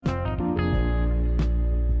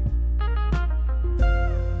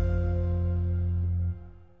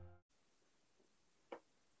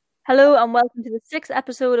Hello and welcome to the sixth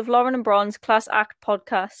episode of Lauren and Bron's Class Act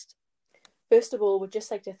podcast. First of all, we'd just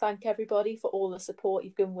like to thank everybody for all the support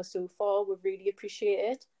you've given us so far. We really appreciate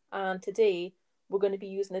it. And today we're going to be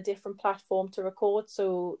using a different platform to record,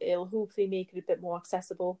 so it'll hopefully make it a bit more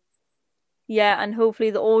accessible. Yeah, and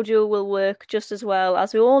hopefully the audio will work just as well,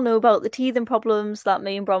 as we all know about the teething problems that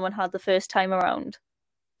me and Bronwyn had the first time around.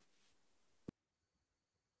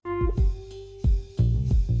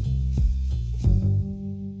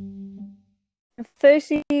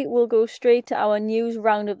 Firstly, we'll go straight to our news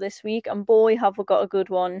roundup this week, and boy, have we got a good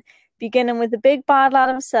one. Beginning with the big bad lad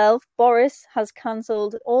himself, Boris has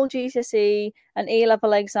cancelled all GCSE and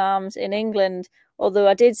A-level exams in England, although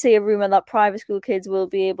I did see a rumour that private school kids will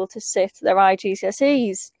be able to sit their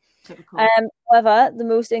IGCSEs. Typical. However, the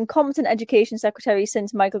most incompetent education secretary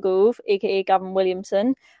since Michael Gove, aka Gavin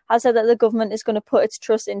Williamson, has said that the government is going to put its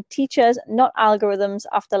trust in teachers, not algorithms,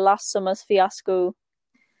 after last summer's fiasco.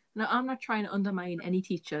 Now, I'm not trying to undermine any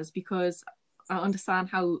teachers because I understand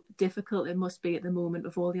how difficult it must be at the moment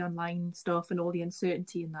with all the online stuff and all the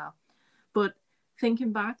uncertainty in that. But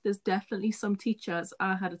thinking back, there's definitely some teachers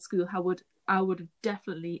I had at school I would have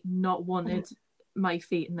definitely not wanted my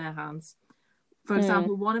fate in their hands. For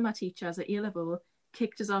example, one of my teachers at A-level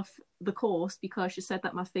kicked us off the course because she said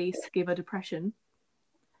that my face gave her depression.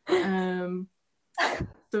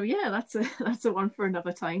 So yeah, that's a one for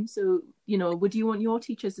another time. So, would you want your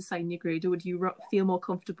teachers to sign your grade, or would you feel more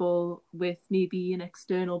comfortable with maybe an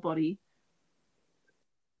external body?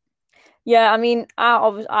 Yeah, I mean,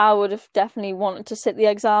 I would have definitely wanted to sit the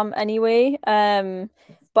exam anyway. But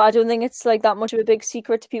I don't think it's like that much of a big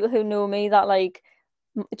secret to people who know me that like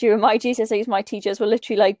during my GCSEs, my teachers were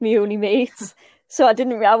literally like my only mates. So I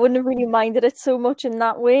wouldn't have really minded it so much in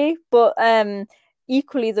that way. But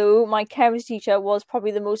equally though, my chemistry teacher was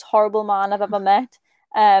probably the most horrible man I've ever met.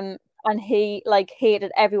 And he like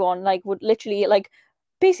hated everyone, like would literally like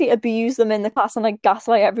basically abuse them in the class and like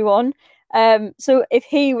gaslight everyone. So if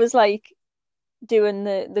he was like doing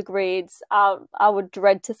the grades, I would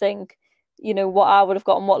dread to think, what I would have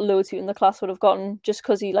gotten, what loads of people in the class would have gotten, just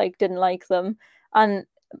because he like didn't like them. And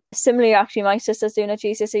similarly, actually, my sister's doing her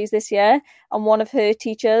GCSEs this year, and one of her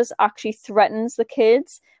teachers actually threatens the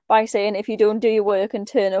kids by saying, if you don't do your work and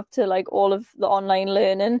turn up to like all of the online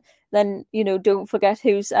learning, then don't forget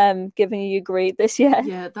who's giving you your grade this year.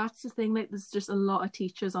 Yeah, that's the thing. Like, there's just a lot of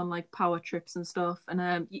teachers on like power trips and stuff,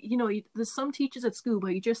 and there's some teachers at school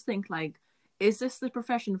where you just think like, is this the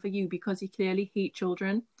profession for you? Because you clearly hate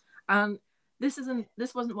children. And this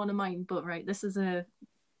wasn't one of mine, but right, this is a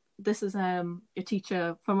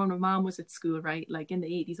teacher from when my mom was at school, right, like in the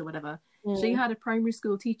 80s or whatever. She had a primary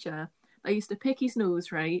school teacher that used to pick his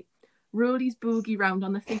nose, right, roll his boogie round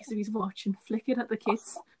on the face of his watch and flick it at the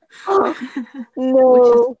kids. No,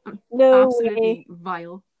 Which is no absolutely way.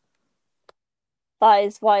 vile. That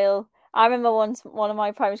is vile. I remember once one of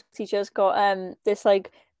my primary school teachers got this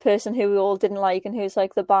like person who we all didn't like and who's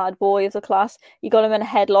like the bad boy of the class. He got him in a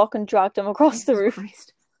headlock and dragged him across the roof.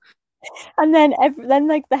 Christ. And then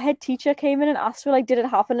like the head teacher came in and asked her like, did it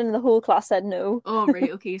happen? And the whole class said no. Oh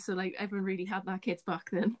right, okay, so like everyone really had that kid's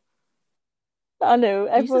back then. I know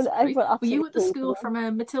Jesus Christ. everyone Were you absolutely at the hated school him.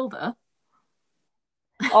 from Matilda?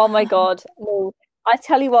 Oh my God, no. I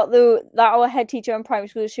tell you what though, that our head teacher in primary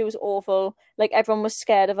school, she was awful. Like everyone was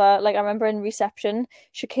scared of her. Like I remember in reception,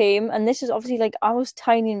 she came, and this is obviously like I was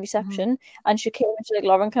tiny in reception, and she came and she's like,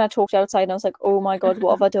 Lauren, can I talk to you outside? And I was like, oh my God,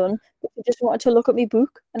 what have I done? But she just wanted to look at my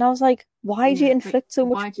book, and I was like, why do you Like, inflict so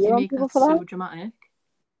much why did you fear on make people that for that? so dramatic?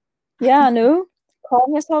 Yeah, I know.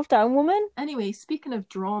 Calm yourself down, woman. Anyway, speaking of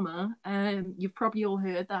drama, you've probably all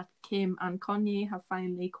heard that Kim and Kanye have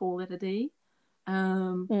finally called it a day.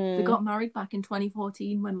 They got married back in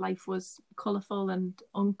 2014 when life was colourful and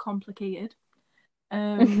uncomplicated.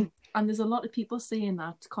 And there's a lot of people saying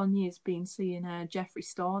that Kanye's been seeing Jeffree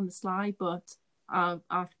Star on the sly, but I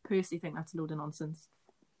personally think that's a load of nonsense.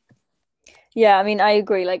 Yeah, I mean, I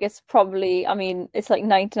agree. Like, it's probably, I mean, it's like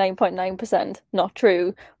 99.9% not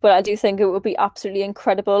true, but I do think it would be absolutely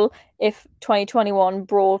incredible if 2021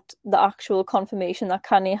 brought the actual confirmation that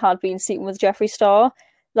Kanye had been sleeping with Jeffree Star.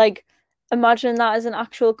 Like, imagining that as an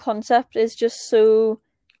actual concept is just so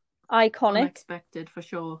iconic. Unexpected, for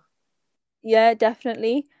sure. Yeah,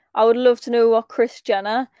 definitely. I would love to know what Kris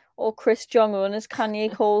Jenner or Kris Jong-un, as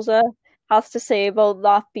Kanye calls her, has to say about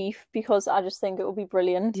that beef because I just think it would be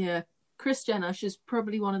brilliant. Yeah, Kris Jenner, she's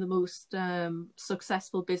probably one of the most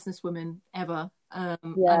successful businesswomen ever. Yeah.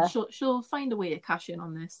 And she'll find a way to cash in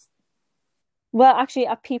on this. Well, actually,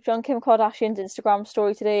 I peeped on Kim Kardashian's Instagram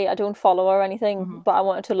story today. I don't follow her or anything, but I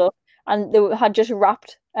wanted to look. And they had just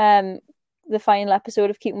wrapped the final episode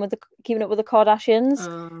of Keeping Up with the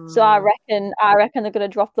Kardashians. So I reckon they're gonna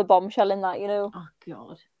drop the bombshell in that, you know. Oh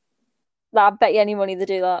God. I bet you any money they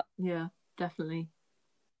do that. Yeah, definitely.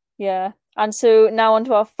 Yeah. And so now on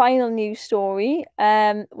to our final news story.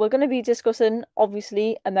 We're going to be discussing,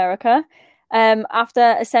 obviously, America.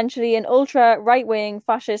 After essentially an ultra right-wing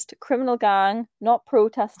fascist criminal gang, not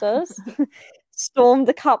protesters, stormed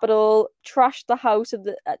the Capitol, trashed the house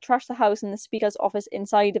and the Speaker's office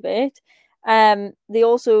inside of it. They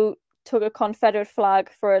also took a Confederate flag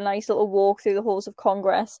for a nice little walk through the halls of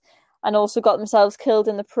Congress, and also got themselves killed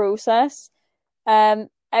in the process.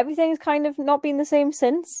 Everything's kind of not been the same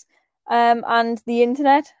since. And the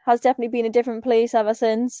internet has definitely been a different place ever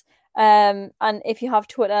since. And if you have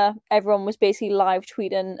Twitter, everyone was basically live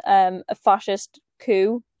tweeting a fascist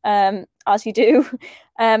coup, as you do.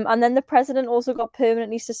 And then the president also got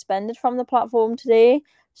permanently suspended from the platform today.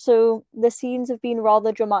 So the scenes have been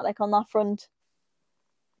rather dramatic on that front.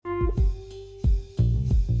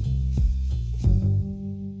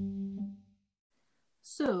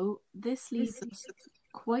 So this leads us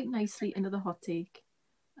quite nicely into the hot take.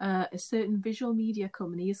 A certain visual media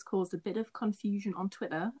company has caused a bit of confusion on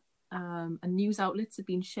Twitter, and news outlets have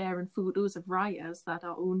been sharing photos of rioters that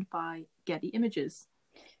are owned by Getty Images.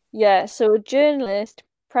 Yeah, so a journalist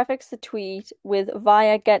prefixed the tweet with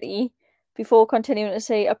 "via Getty" before continuing to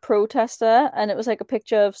say a protester, and it was like a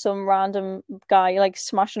picture of some random guy like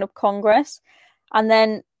smashing up Congress. And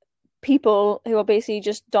then people who are basically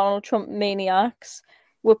just Donald Trump maniacs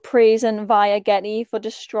were praising Via Getty for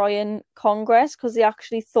destroying Congress because they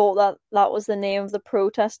actually thought that that was the name of the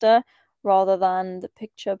protester rather than the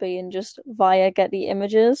picture being just Via Getty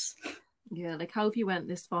Images. Yeah, like how have you went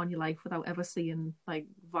this far in your life without ever seeing like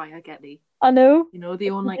Via Getty? I know. You know,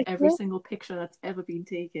 they own like every single picture that's ever been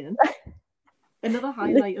taken. Another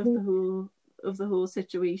highlight of the whole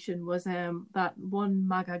situation was that one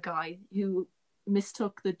MAGA guy who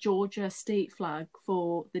mistook the Georgia state flag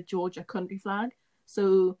for the Georgia country flag.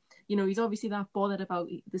 So, you know, he's obviously that bothered about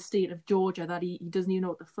the state of Georgia that he doesn't even know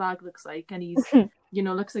what the flag looks like. And he's, you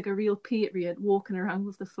know, looks like a real patriot walking around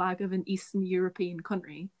with the flag of an Eastern European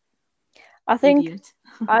country. I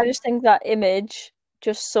just think that image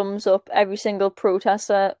just sums up every single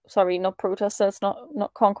protester. Sorry, not protester. It's not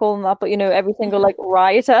can't call them that, but you know, every single like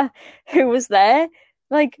rioter who was there.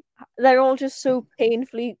 Like they're all just so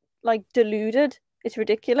painfully like deluded. It's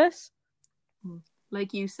ridiculous.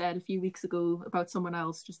 Like you said a few weeks ago about someone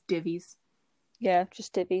else, just divvies. Yeah,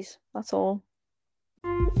 just divvies. That's all.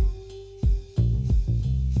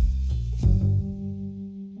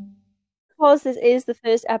 Because this is the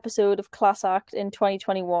first episode of Class Act in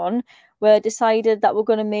 2021, we decided that we're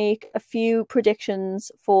going to make a few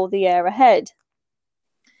predictions for the year ahead.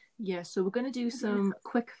 Yeah, so we're going to do some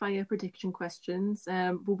quick fire prediction questions.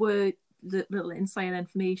 We were the little insider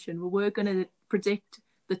information. We were going to predict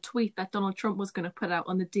the tweet that Donald Trump was going to put out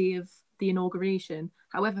on the day of the inauguration.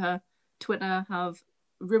 However, Twitter have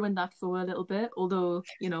ruined that for a little bit. Although,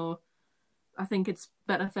 you know, I think it's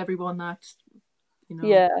better for everyone that, you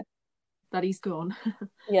know, that he's gone.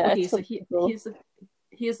 Yeah. Okay, so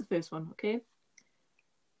here's the first one. Okay,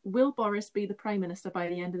 will Boris be the Prime Minister by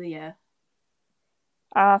the end of the year?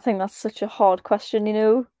 I think that's such a hard question, you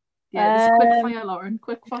know. Yeah, this is quick fire, Lauren.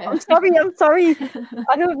 Quick fire. I'm sorry.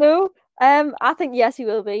 I don't know. I think yes, he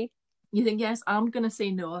will be. You think yes? I'm gonna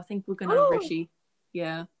say no. I think we're gonna have Rishi.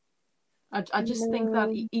 Yeah. I just think that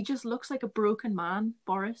he just looks like a broken man,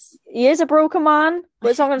 Boris. He is a broken man,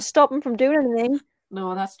 but it's not going to stop him from doing anything.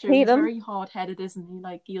 No, that's true. He's very hard-headed, isn't he?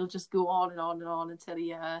 Like, he'll just go on and on and on until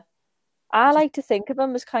he... I like to think of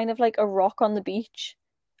him as kind of like a rock on the beach,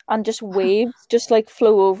 and just waves just like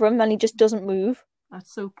flow over him, and he just doesn't move.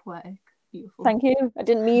 That's so poetic. Beautiful. Thank you. I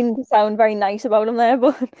didn't mean to sound very nice about him there,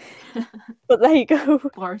 but there you go.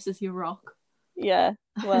 Boris is your rock. Yeah,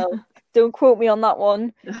 well, don't quote me on that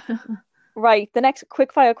one. Right, the next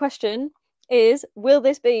quickfire question is, will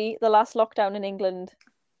this be the last lockdown in England?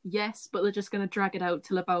 Yes, but they're just going to drag it out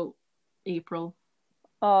till about April.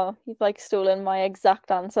 Oh, you've like stolen my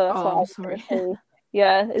exact answer. That's I'm sorry.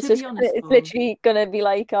 Yeah, it's literally going to be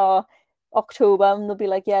like October, and they'll be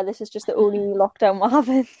like, yeah, this is just the only lockdown we're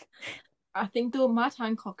having. I think though Matt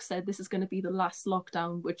Hancock said this is going to be the last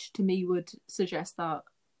lockdown, which to me would suggest that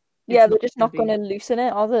they're just not going to loosen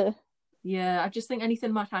it, are they? Yeah, I just think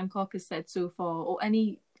anything Matt Hancock has said so far, or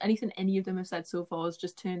anything any of them have said so far, has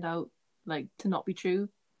just turned out like to not be true.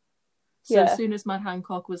 So as soon as Matt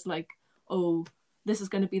Hancock was like, "Oh, this is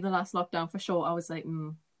going to be the last lockdown for sure," I was like,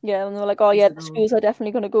 Yeah, and they were like, "Oh yeah, the schools are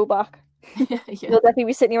definitely going to go back. You'll definitely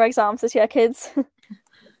be sitting your exams this year, kids."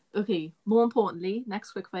 Okay, more importantly,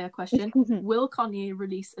 next quickfire question. Will Kanye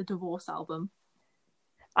release a divorce album?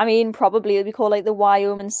 I mean, probably it'd be called like the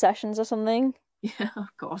Wyoming Sessions or something. Yeah, oh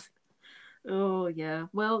God. Oh, yeah.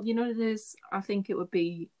 Well, you know what it is? I think it would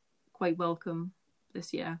be quite welcome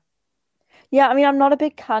this year. Yeah, I mean, I'm not a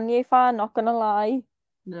big Kanye fan, not gonna lie.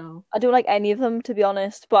 No. I don't like any of them, to be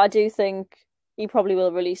honest, but I do think he probably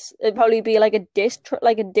will release. It'd probably be like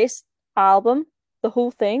like a diss album, the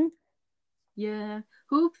whole thing. Yeah.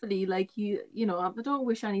 Hopefully, like I don't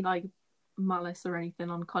wish any like malice or anything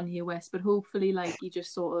on Kanye West, but hopefully, like he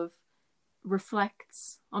just sort of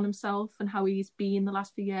reflects on himself and how he's been the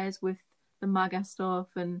last few years with the MAGA stuff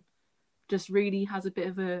and just really has a bit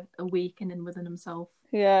of a awakening within himself.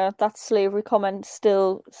 Yeah, that slavery comment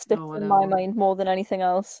still sticks Oh, I in my know. mind more than anything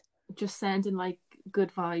else. Just sending like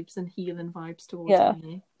good vibes and healing vibes towards Yeah,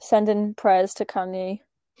 Kanye. sending prayers to Kanye.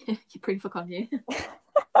 You pray for Kanye.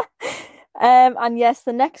 And yes,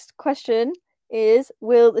 the next question is,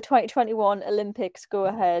 will the 2021 Olympics go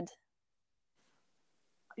ahead?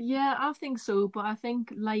 Yeah, I think so, but I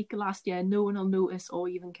think like last year, no one will notice or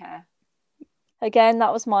even care. Again,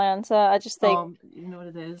 that was my answer. I just think You know what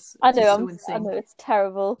it is. I It's know just so in I know sync. it's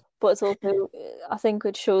terrible, but it's also I think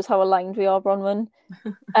it shows how aligned we are, Bronwyn.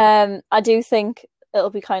 I do think it'll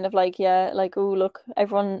be kind of like, yeah, like, oh look,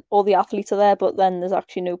 everyone, all the athletes are there, but then there's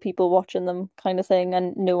actually no people watching them, kind of thing,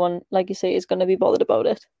 and no one, like you say, is going to be bothered about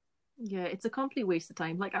it. Yeah, it's a complete waste of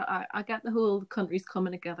time. Like I get the whole countries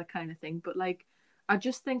coming together kind of thing, but like I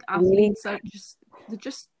just think Really? athletes are just they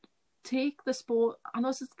just take the sport. I know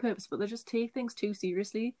this is the purpose, but they just take things too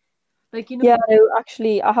seriously. Like Yeah, no,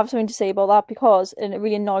 actually, I have something to say about that because and it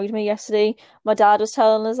really annoyed me yesterday. My dad was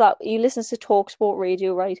telling us that he listens to Talksport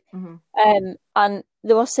radio, right? mhm. And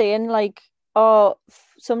they were saying like, oh,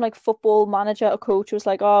 some like football manager or coach was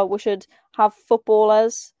like, oh, we should have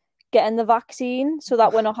footballers getting the vaccine so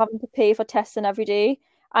that we're not having to pay for testing every day.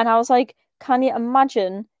 And I was like, can you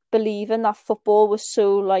imagine believing that football was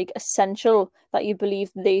so like essential that you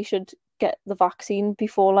believe they should get the vaccine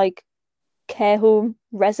before like care home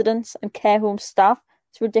residents and care home staff?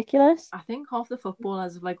 It's ridiculous. I think half the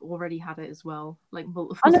footballers have like already had it as well, like I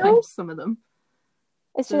multiple know. times. Some of them.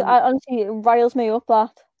 It's just, So honestly, it riles me up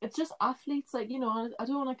that. it's just athletes, like I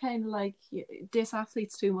don't want to kind of like diss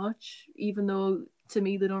athletes too much, even though to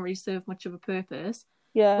me they don't really serve much of a purpose.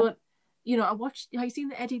 Yeah. But I watched. Have you seen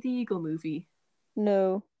the Eddie the Eagle movie?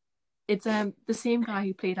 No. It's the same guy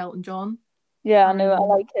who played Elton John. Yeah, I know. I Aaron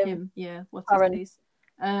like him. him, yeah. What's his Aaron. face?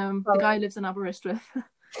 The guy lives in Aberystwyth,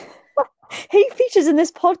 He features in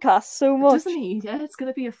this podcast so doesn't much. he? Yeah, it's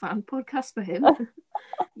gonna be a fan podcast for him.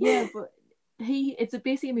 Yeah, but it's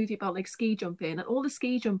basically a movie about like ski jumping and all the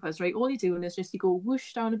ski jumpers, right? All you're doing is just you go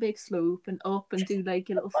whoosh down a big slope and up and do like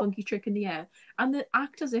a little funky trick in the air. And they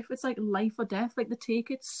act as if it's like life or death. Like they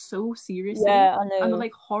take it so seriously Yeah, I and they're know.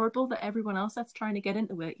 like horrible that everyone else that's trying to get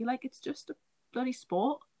into it. You're like, it's just a bloody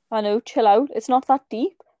sport. I know. Chill out. It's not that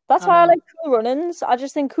deep. That's I why I know. like Cool Runnings. I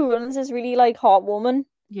just think Cool Runnings is really like heartwarming.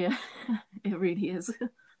 Yeah, it really is.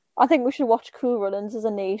 I think we should watch Cool Runnings as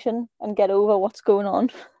a nation and get over what's going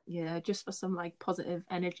on. Yeah, just for some like positive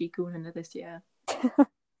energy going into this year.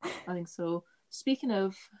 I think so. Speaking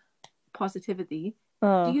of positivity, do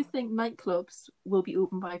Oh, you think nightclubs will be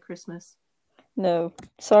open by Christmas? no.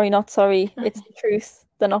 Sorry, not sorry. It's the truth.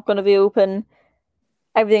 They're not going to be open.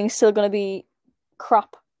 Everything's still going to be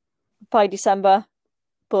crap by December,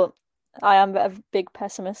 but I am a big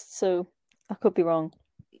pessimist, so I could be wrong.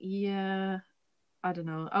 Yeah, I don't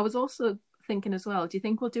know. I was also thinking as well, do you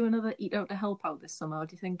think we'll do another Eat Out to Help Out this summer? Or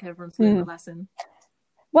do you think everyone's learned Hmm. a lesson?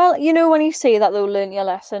 Well, when you say that they'll learn your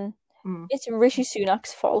lesson, Mm, it's Rishi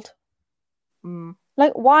Sunak's fault. mm,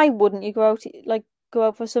 Like, why wouldn't you go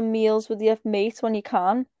out for some meals with your mates when you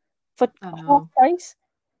can for I half know. price?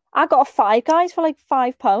 I got a Five Guys for like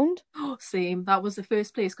 £5. Same. That was the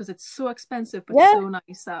first place because it's so expensive but Yeah. so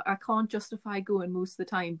nice that I can't justify going most of the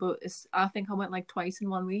time. But I think I went like twice in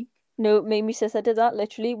 1 week. No, me and my sister did that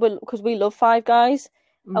literally. Well, because we love Five Guys,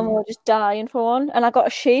 and we Mm, were just dying for one. And I got a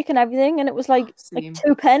shake and everything, and it was like same.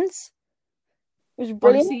 2 pence. It was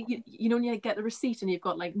brilliant. Honestly, you know when you get the receipt and you've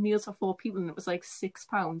got like meals for 4 people and it was like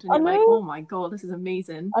 £6 and I you're like, know, oh my God, this is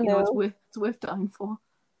amazing. I It's know. worth dying for.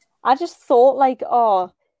 I just thought like,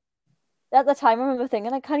 oh, at the time I remember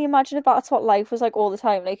thinking, like, can you imagine if that's what life was like all the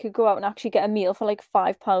time? Like, you could go out and actually get a meal for like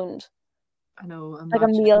 £5. I know, Like a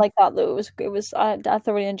meal imagine. like that though, I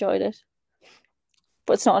thoroughly enjoyed it.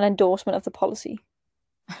 But it's not an endorsement of the policy.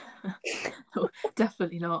 No,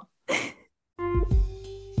 definitely not.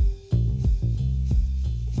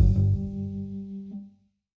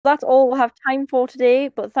 That's all we'll have time for today,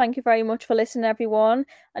 but thank you very much for listening, everyone.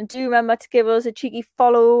 And do remember to give us a cheeky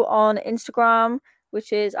follow on Instagram,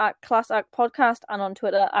 which is at Class Act Podcast, and on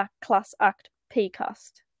Twitter at Class Act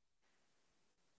PCast.